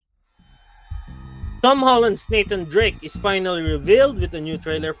Tom Holland's Nathan Drake is finally revealed with a new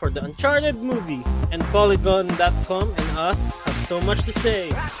trailer for the Uncharted movie, and Polygon.com and us have so much to say.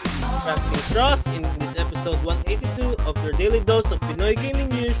 Asking Straws in this episode 182 of your daily dose of Pinoy gaming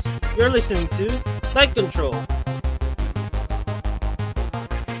news, you're listening to Light Control.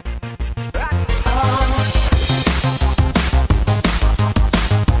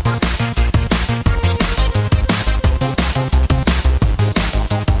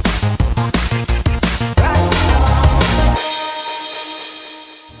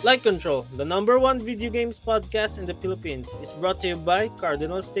 Light Control, the number one video games podcast in the Philippines, is brought to you by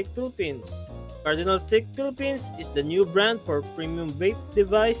Cardinal Stick Philippines. Cardinal Stick Philippines is the new brand for premium vape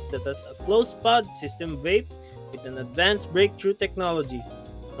device that has a closed pod system vape with an advanced breakthrough technology.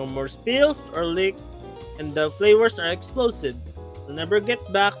 No more spills or leak, and the flavors are explosive. You'll never get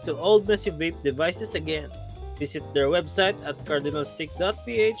back to old messy vape devices again. Visit their website at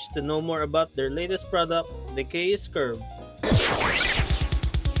cardinalstick.ph to know more about their latest product, the K is Curve.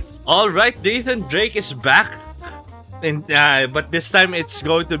 All right, Nathan Drake is back, and but this time it's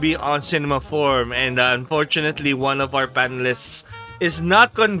going to be on cinema form. And unfortunately, one of our panelists is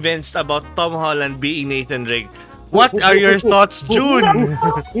not convinced about Tom Holland being Nathan Drake. What are your thoughts, June?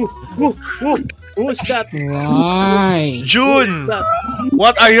 Who's that? Why? June, Who's that?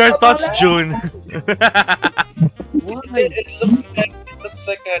 what are your thoughts, June? Why? It looks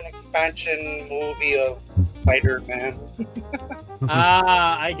like an expansion movie of Spider-Man.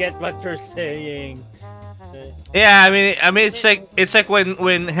 I get what you're saying. Yeah, I mean, it's like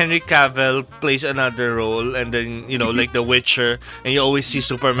when Henry Cavill plays another role, and then like The Witcher, and you always see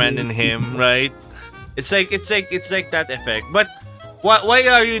Superman in him, right? It's like that effect. But why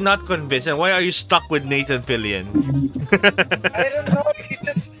are you not convinced, and why are you stuck with Nathan Fillion? I don't know.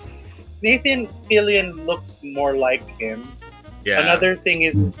 Nathan Fillion looks more like him. Yeah. Another thing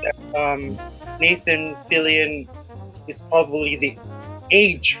is that Nathan Fillion is probably the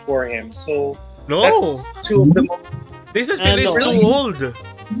age for him. So No, that's two of the most. Nathan Fillion is really? too old. Too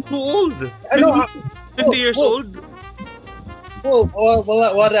old. I know. 50 years old. Well,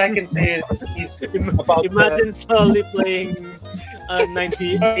 what I can say is he's about. Imagine Sully playing a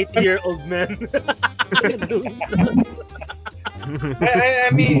 80-year-old man. Doing stuff. I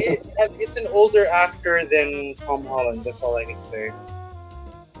mean, it's an older actor than Tom Holland. That's all I can say.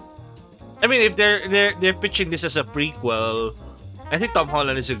 I mean, if they're pitching this as a prequel, I think Tom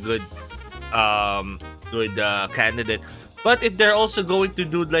Holland is a good candidate. But if they're also going to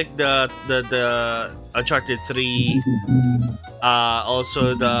do like the Uncharted 3,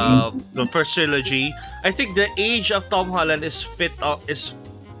 also the first trilogy, I think the age of Tom Holland is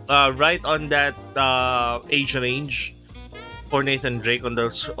right on that age range for Nathan Drake on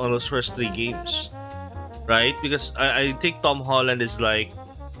those first 3 games, right? Because I think Tom Holland is like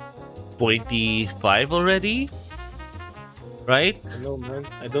 25 already, right? I know, man.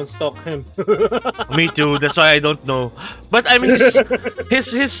 I don't stalk him. Me too. That's why I don't know. But I mean,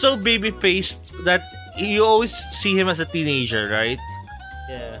 he's so baby faced that you always see him as a teenager, right?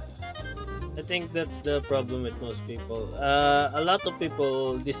 Yeah. I think that's the problem with most people. A lot of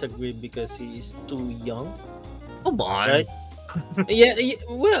people disagree because he is too young, Come on. right? Yeah,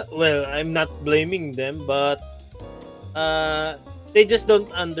 well, I'm not blaming them, but they just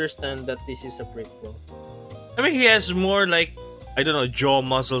don't understand that this is a prequel. I mean, he has more like, I don't know, jaw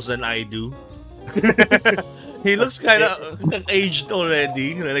muscles than I do. He looks kind of aged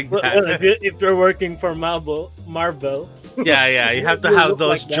already, like Well, that. if you're working for Marvel, Yeah, you have to You have look those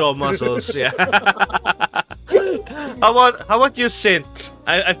like that. jaw muscles. Yeah. How about you, Sint?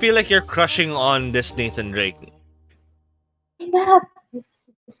 I feel like you're crushing on this Nathan Drake. That is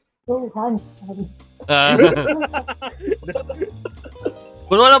so handsome.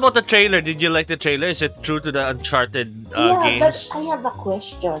 But what about the trailer? Did you like the trailer? Is it true to the Uncharted Yeah, games? but I have a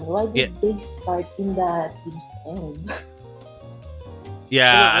question. Why did they start in the team's end?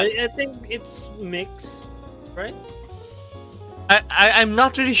 Yeah, I think it's mixed, right? I'm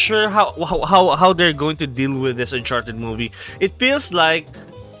not really sure how they're going to deal with this Uncharted movie. It feels like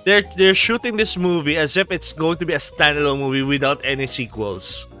they're shooting this movie as if it's going to be a standalone movie without any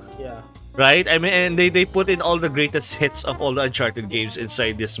sequels. Yeah. Right? I mean, and they put in all the greatest hits of all the Uncharted games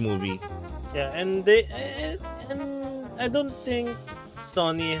inside this movie. Yeah, and I don't think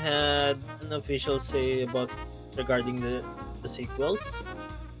Sony had an official say regarding the sequels.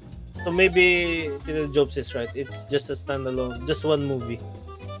 So maybe Tito Jobs is right. It's just a standalone, just one movie.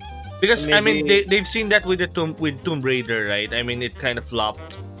 Because I mean, Maybe- they've seen that with Tomb Raider, right? I mean, it kind of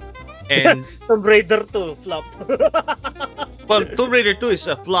flopped. And Tomb Raider 2 flop. well, Tomb Raider 2 is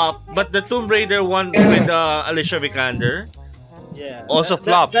a flop, but the Tomb Raider one with Alicia Vikander Yeah. also that-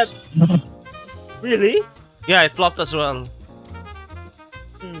 flopped. that- Really? Yeah, it flopped as well.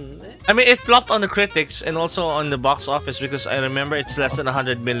 Hmm. I mean, it flopped on the critics and also on the box office because I remember it's less than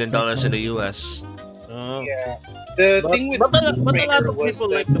 $100 million in the US. Oh. Yeah. The But, thing with but, a, Tomb but a lot Raider of was people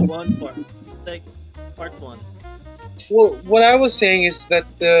that, like the one part. Like part one. well, what I was saying is that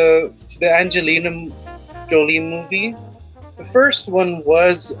the Angelina Jolie movie, the first one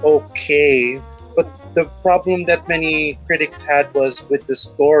was okay, but the problem that many critics had was with the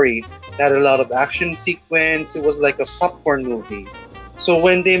story. It had a lot of action sequence. It was like a popcorn movie. So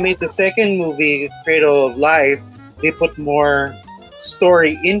when they made the second movie, Cradle of Life, they put more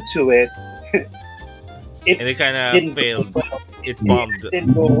story into it. It And it kind didn't of failed. go well. It Yeah, bombed. it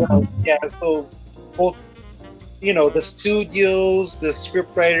didn't go well. Yeah, so both, the studios, the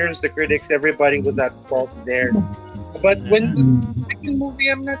scriptwriters, the critics, everybody was at fault there. But when the second movie,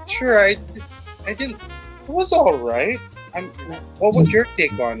 I'm not sure. I didn't. It was all right. What was your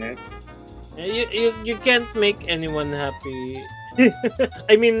take on it? Yeah, you can't make anyone happy.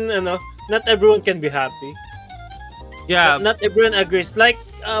 I mean, not everyone can be happy. Yeah, Not everyone agrees. Like,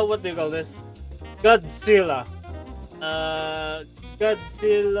 what do you call this? Godzilla.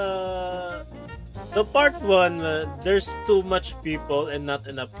 Godzilla. The part one, there's too much people and not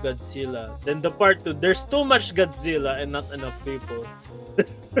enough Godzilla. Then the part two, there's too much Godzilla and not enough people.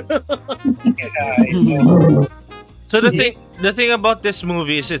 Yeah, I know. so the thing about this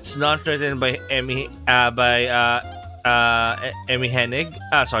movie is it's not written by Emmy Hennig.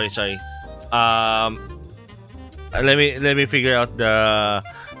 Sorry. Um, let me figure out the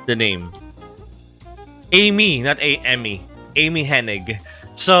name. Amy, not Emmy. Amy Hennig.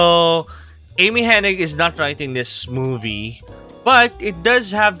 So Amy Hennig is not writing this movie, but it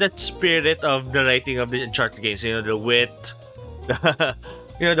does have that spirit of the writing of the Uncharted games. The wit, the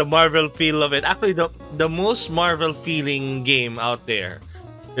the Marvel feel of it. Actually, the most Marvel feeling game out there,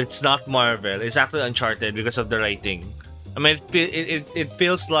 it's not Marvel. It's actually Uncharted because of the writing. I mean, it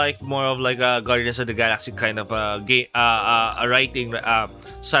feels like more of like a Guardians of the Galaxy kind of a game, a writing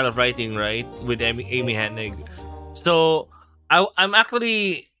style of writing, right? With Amy Hennig. So I'm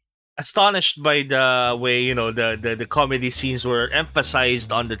actually astonished by the way the comedy scenes were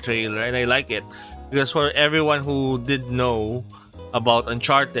emphasized on the trailer, and I like it because for everyone who did know about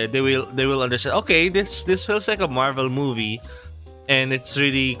Uncharted, they will understand. Okay, this feels like a Marvel movie, and it's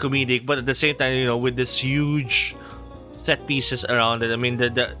really comedic, but at the same time, with this huge set pieces around it. I mean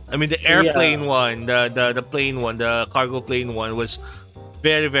the airplane one, the plane one, the cargo plane one was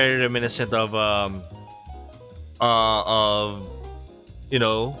very very reminiscent of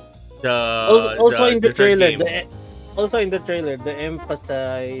the Also in the the third trailer, game. they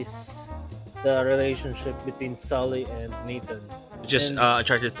emphasize the relationship between Sully and Nathan. Which is and-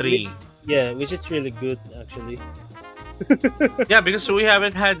 Uncharted 3. Which is really good actually. Yeah, because we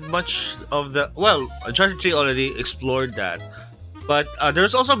haven't had much of the Uncharted 3 already explored that. But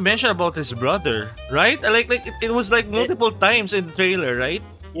there's also mention about his brother, right? It was like multiple times in the trailer, right?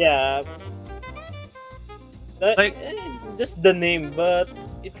 Yeah. Like- Just the name, but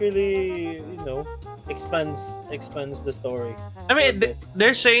it really, expands the story. I mean,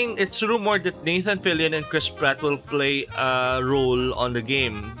 they're saying it's rumored that Nathan Fillion and Chris Pratt will play a role on the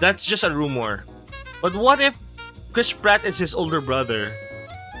game. That's just a rumor. But what if Chris Pratt is his older brother?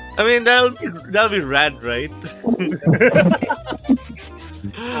 I mean, that'll be rad, right?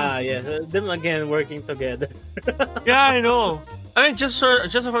 Them again working together. Yeah, I know. I mean, just for a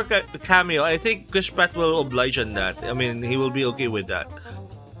cameo, I think Chris Pratt will oblige on that. I mean, he will be okay with that.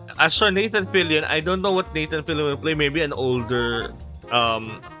 As for Nathan Fillion, I don't know what Nathan Fillion will play. Maybe an older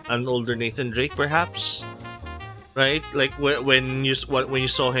Nathan Drake, perhaps. Right? Like when you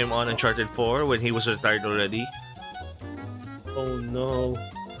saw him on Uncharted 4 when he was retired already. Oh no.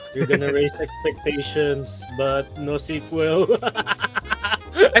 You're gonna raise expectations, but no sequel.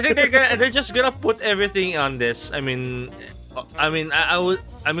 I think they're just gonna put everything on this. I mean,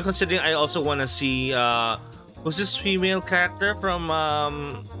 considering I also want to see who's this female character from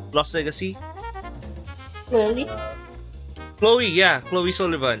Lost Legacy? Really? Chloe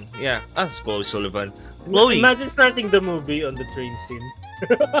Sullivan. Yeah, it's Chloe Sullivan. Chloe. Imagine starting the movie on the train scene.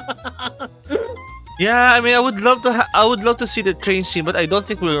 Yeah, I mean, I would love to see the train scene, but I don't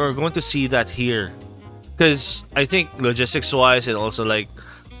think we're going to see that here, because I think logistics wise and also like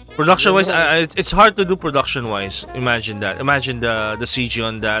production wise, it's hard to do production wise. Imagine that. Imagine the CG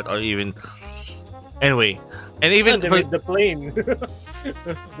on that, or even anyway, and even They for, made the plane.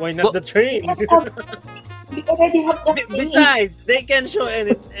 Why not Well- the train? We already have that thing. Besides, they can show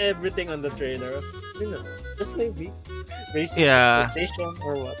everything on the trailer. Just maybe raising Yeah. expectation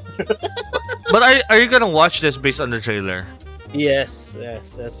or what? but are you gonna watch this based on the trailer? Yes.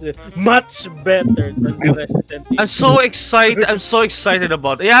 Much better than the Resident I'm Evil. so excited. I'm so excited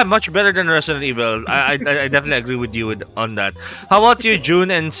about it. Yeah, much better than Resident Evil. I definitely agree with you on that. How about you,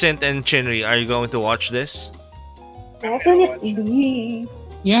 June and Sint and Chinri? Are you going to watch this? I'm gonna watch. Definitely.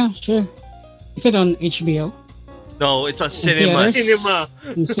 Yeah, sure. Is it on HBO? No, it's on theaters? cinemas. Cinema.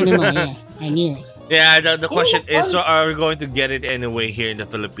 In cinema, yeah. I knew it. Yeah, the question Oh, is, so are we going to get it anyway here in the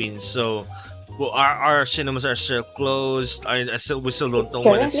Philippines? So, well, our cinemas are still closed. We still don't it's know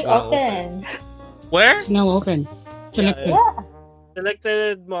when it's currently going to open. open. Where? It's now open. Selected. Yeah.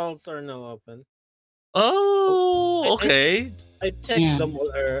 Selected malls are now open. Oh, I- okay. I checked Yeah. the mall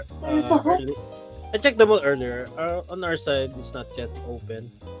There's a whole early. I checked the mall earlier. On our side, it's not yet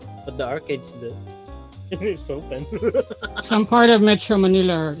open, but the arcades did. It's open. Some part of Metro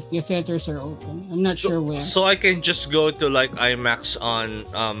Manila, the theaters are open. I'm not sure where. So I can just go to like IMAX on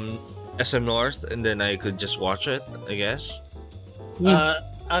SM North, and then I could just watch it. I guess. Yeah.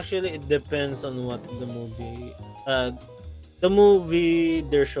 Actually, it depends on what the movie. The movie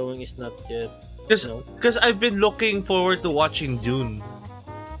they're showing is not yet. Because No. I've been looking forward to watching Dune.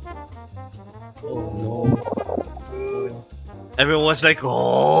 Oh no. Everyone was like,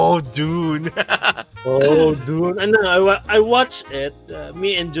 "Oh, Dune." Oh, dude. I know. I watched it.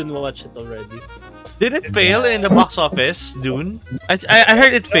 Me and Jun watched it already. Did it fail in the box office, Dune? I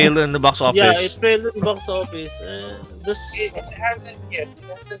heard it failed in the box office. Yeah, it failed in box office. It hasn't yet.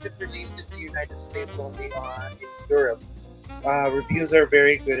 It hasn't been released in the United States, only in Europe. Reviews are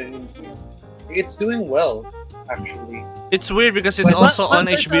very good, and it's doing well, actually. It's weird because it's But- also but on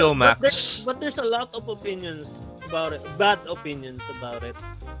there's HBO a- Max. But there's a lot of opinions about it. Bad opinions about it.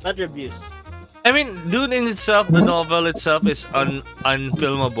 Bad reviews. I mean, Dune in itself, the novel itself is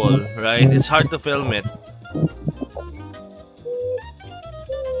unfilmable, right? It's hard to film it.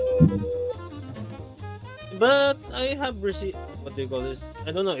 But I have received, what do you call this?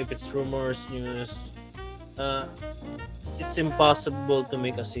 I don't know if it's rumors, news. Uh, it's impossible to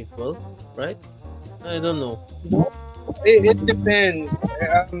make a sequel, right? I don't know. It depends,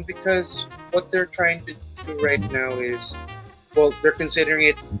 because what they're trying to do right now is, well, they're considering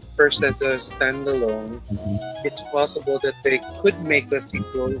it first as a standalone. It's possible that they could make a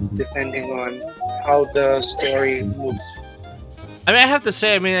sequel depending on how the story moves. I mean, I have to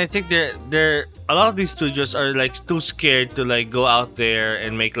say, I mean, I think they're a lot of these studios are like too scared to like go out there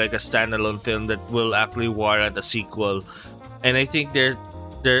and make like a standalone film that will actually warrant a sequel. And I think they're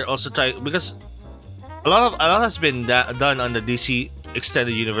also trying, because a lot has been done on the DC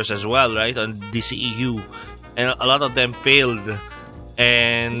extended universe as well, right? On DCEU, and a lot of them failed.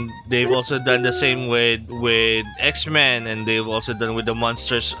 And they've also done the same with X-Men, and they've also done with the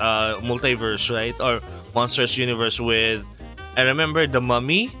Monsters multiverse, right? Or Monsters universe with, I remember, The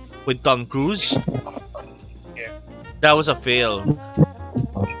Mummy with Tom Cruise. Yeah. That was a fail.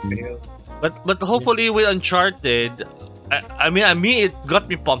 Fail. But hopefully with Uncharted, I mean it got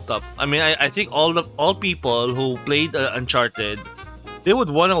me pumped up. I mean I think all people who played Uncharted, they would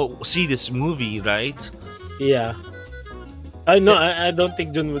want to see this movie, right? Yeah. I know. I don't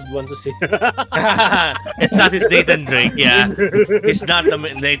think Jun would want to see. It's not his Nathan Drake, yeah. It's not the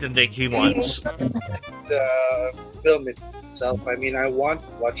Nathan Drake he wants. The film itself, I mean, I want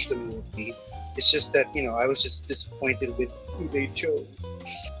to watch the movie. It's just that, I was just disappointed with who they chose.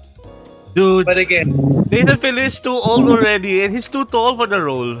 Dude, But again, Nathan Fillion is too old already, and he's too tall for the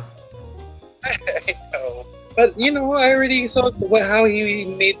role. I know. But I already saw how he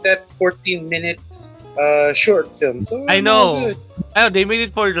made that 14-minute short film. So I I'm know. all good. I know, they made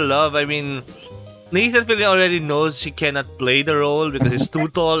it for the love. I mean, Nathan Fillion already knows he cannot play the role because he's too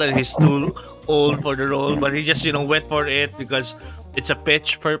tall and he's too old for the role. But he just, went for it because it's a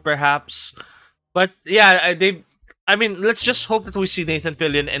pitch for perhaps. But yeah, I mean, let's just hope that we see Nathan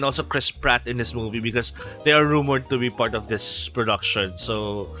Fillion and also Chris Pratt in this movie because they are rumored to be part of this production.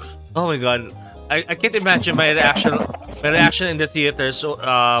 So, oh my god. I can't imagine my reaction in the theaters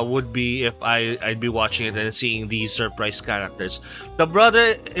would be if I'd be watching it and seeing these surprise characters. The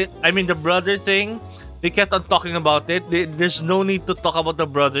brother thing, they kept on talking about it. There's no need to talk about the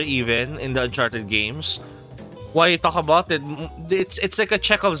brother even in the Uncharted games. Why talk about it? It's like a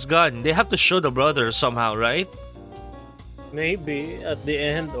Chekhov's gun. They have to show the brother somehow, right? Maybe at the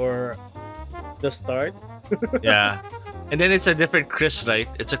end or the start. Yeah. And then it's a different Chris, right?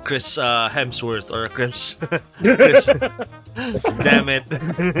 It's a Chris Hemsworth or a Chris. Chris. Damn it.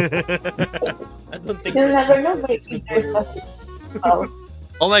 I don't think. You'll there's- never know, maybe there's a sequel.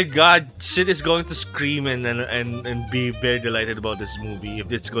 Oh my god, Sid is going to scream and be very delighted about this movie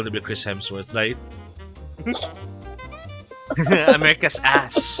if it's going to be Chris Hemsworth, right? America's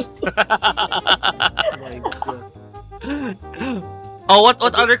ass. Oh my God. Oh,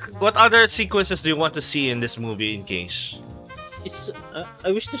 what other sequences do you want to see in this movie? In case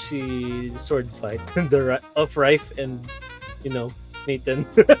I wish to see the sword fight of Rife and Nathan.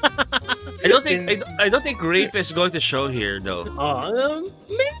 I don't think Rafe is going to show here though,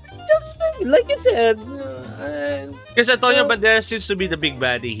 Maybe just maybe, like I said. because Antonio Well- Banderas seems to be the big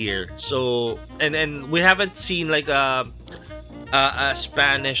baddie here. So and we haven't seen like a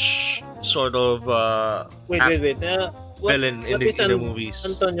Spanish sort of Wait. villain in what is the movies.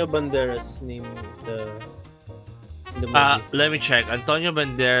 Antonio Banderas name in the movie? Let me check. Antonio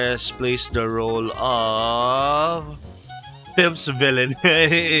Banderas plays the role of film's villain.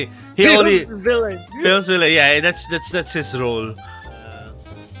 he only villain. film's villain. Yeah, that's his role.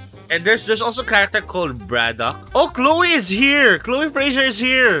 And there's also a character called Braddock. Oh, Chloe is here. Chloe Fraser is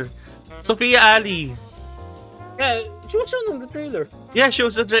here. Sophia Ali. Yeah, she was shown in the trailer. Yeah, she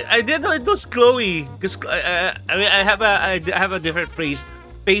was. I didn't know it was Chloe because I mean I have a different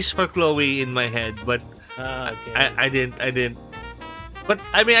face for Chloe in my head, but Okay. I didn't. But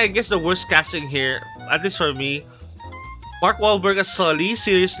I mean, I guess the worst casting here, at least for me, Mark Wahlberg as Sully.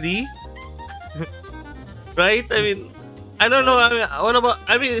 Seriously, right? I mean, I don't know. I mean, what about?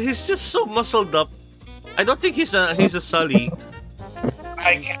 I mean, he's just so muscled up. I don't think he's a Sully.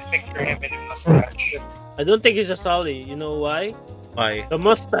 I can't picture him in a mustache. I don't think he's a Sully. You know why? Why? The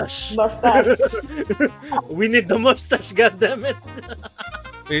mustache. Mustache. We need the mustache. God damn it.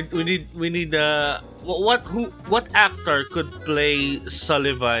 We need what actor could play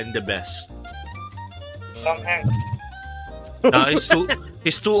Sullivan the best? Tom Hanks. No,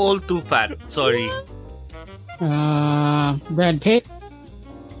 he's too old, too fat. Sorry. Brad Pitt.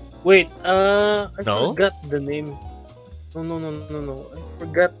 Wait. I No? forgot the name. No. I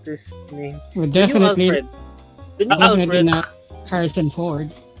forgot this name. Would The new definitely, Alfred. The new definitely Alfred. not Harrison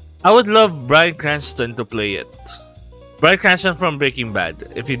Ford. I would love Bryan Cranston to play it. Bryan Cranston from Breaking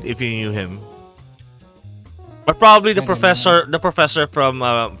Bad, if you knew him. Or probably the I don't know. professor from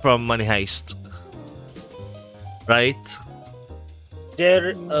Money Heist. Right?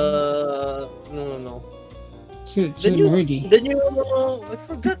 No. Too The new, nerdy. the new, I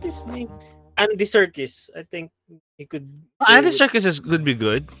forgot his name. Andy Serkis. I think he could. Andy go Serkis could be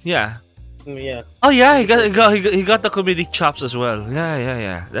good. Yeah. Yeah. Oh yeah, he got the comedic chops as well.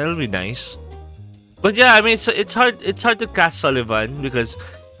 Yeah. That'll be nice. But yeah, I mean it's hard to cast Sullivan because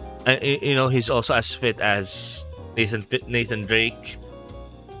he's also as fit as Nathan Drake,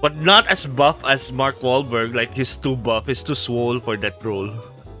 but not as buff as Mark Wahlberg. Like he's too buff, he's too swole for that role,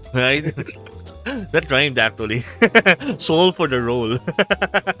 right? That rhymed actually. Swole for the role.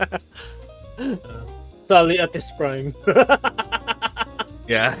 Sully at his prime.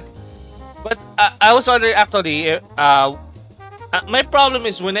 Yeah. But I was wondering actually, my problem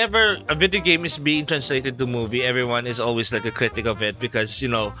is whenever a video game is being translated to movie, everyone is always like a critic of it because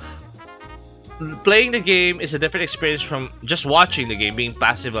playing the game is a different experience from just watching the game, being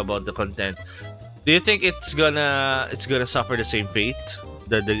passive about the content. Do you think it's gonna suffer the same fate,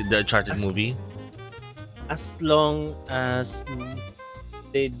 the Uncharted movie? As long as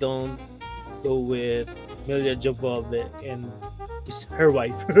they don't go with Mila Jovovich and her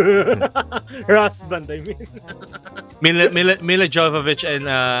wife, her husband. I mean, Mila Jovovich and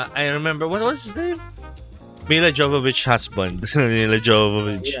I remember what was his name? Mila Jovovich husband. Mila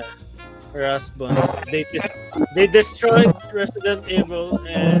Jovovich. yeah, her husband. They destroyed Resident Evil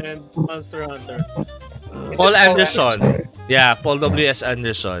and Monster Hunter. Is Paul it Anderson. Yeah, Paul W.S.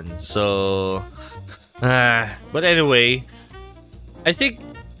 Anderson. So, but anyway, I think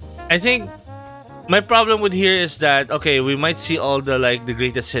my problem with here is that okay, we might see all the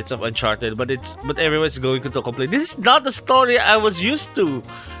greatest hits of Uncharted, but everyone's going to complain. This is not the story I was used to,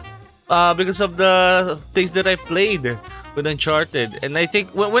 because of the things that I played with Uncharted. And I think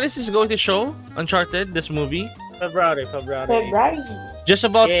when is this going to show? Uncharted, this movie? February. Just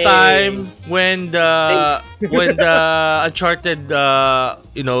about Yay. time when the Uncharted the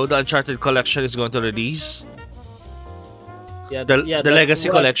Uncharted collection is going to release. Yeah, The that's Legacy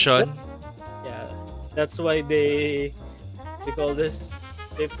what- collection. Yeah, that's why they call this.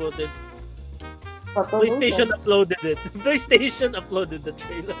 They put it. PlayStation uploaded it. PlayStation uploaded the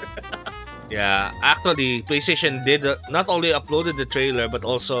trailer. Yeah, actually, PlayStation did not only uploaded the trailer but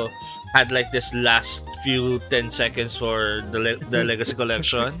also had this last few 10 seconds for the Legacy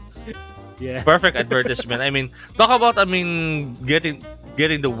Collection. Yeah. Perfect advertisement. I mean, talk about getting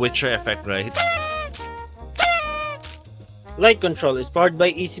the Witcher effect right. Light Control is powered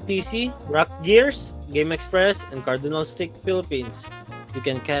by EasyPC, Rock Gears, Game Express, and Cardinal Stick Philippines. You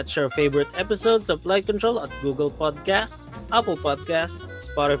can catch our favorite episodes of Light Control at Google Podcasts, Apple Podcasts,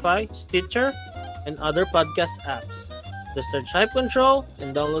 Spotify, Stitcher, and other podcast apps. Just search Hype Control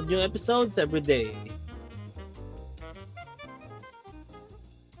and download new episodes every day.